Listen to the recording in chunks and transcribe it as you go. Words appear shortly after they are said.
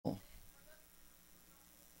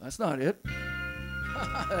That's not it.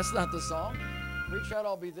 That's not the song. Reach Out,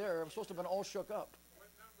 I'll Be There. It was supposed to have been All Shook Up.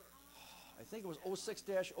 I think it was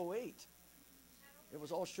 06-08. It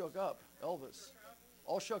was All Shook Up, Elvis.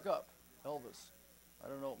 All Shook Up, Elvis. I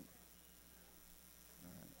don't know. All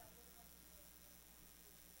right.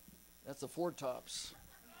 That's the Ford Tops.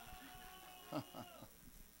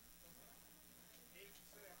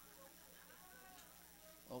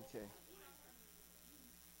 Okay.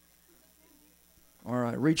 All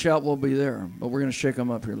right, Reach Out, we'll be there. But we're going to shake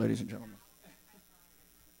them up here, ladies and gentlemen.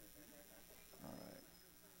 All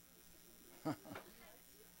right. All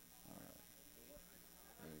right.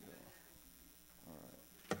 There you go. All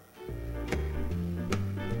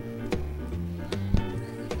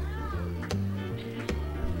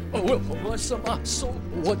right. Oh, well, bless my soul,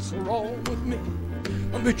 what's wrong with me?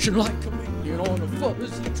 I'm itching like a minion on a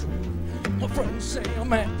fuzzy tree. My friends say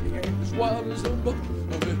I'm happy and as wild as a buck.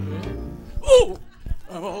 Oh,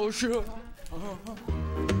 I'm all sure. Yeah,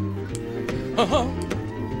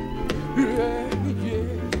 yeah,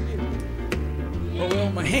 yeah. Oh,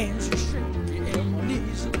 well, my hands are shaky and my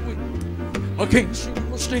knees are weak. I can't see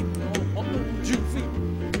my stick on my own 2 feet.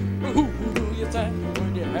 Who do you think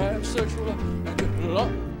when you have such love and good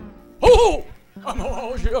luck? Oh, I'm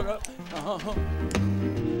all sugar.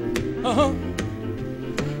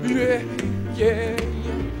 Yeah, yeah,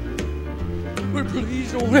 yeah. But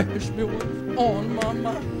please don't ask me what's on my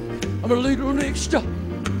mind. I'm a little mixed up,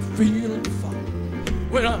 feeling fine.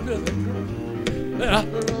 When I'm with a girl that I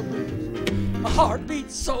love, my heart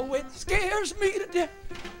beats so it scares me to death.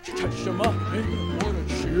 She touched my hand, what a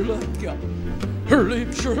sure look up. Her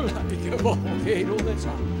lips are like a volcano that's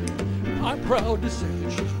hot. I'm proud to say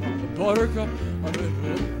that she's from the buttercup. I'm in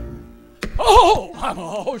love. Oh, I'm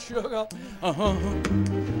all shook up.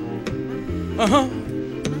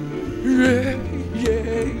 Yeah,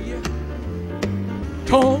 yeah, yeah.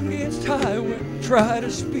 Tongue gets tied when I try to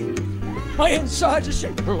speak. My insides are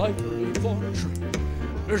shaking like a leaf on a tree.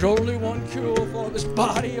 There's only one cure for this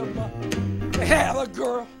body of mine. To have a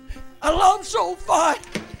girl I love so fine.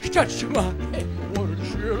 She touched my head, what a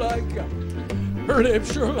sure like God. Her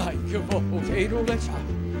lips are like a volcano that's hot.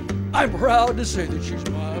 I'm proud to say that she's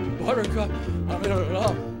my buttercup. I'm in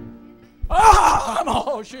love. Ah, I'm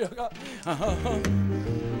all shook up.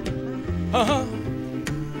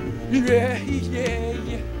 Yeah, yeah,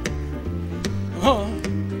 yeah.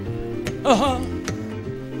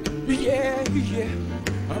 Yeah, yeah.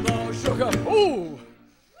 I'm all shook up. Ooh.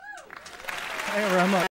 Thank you very much.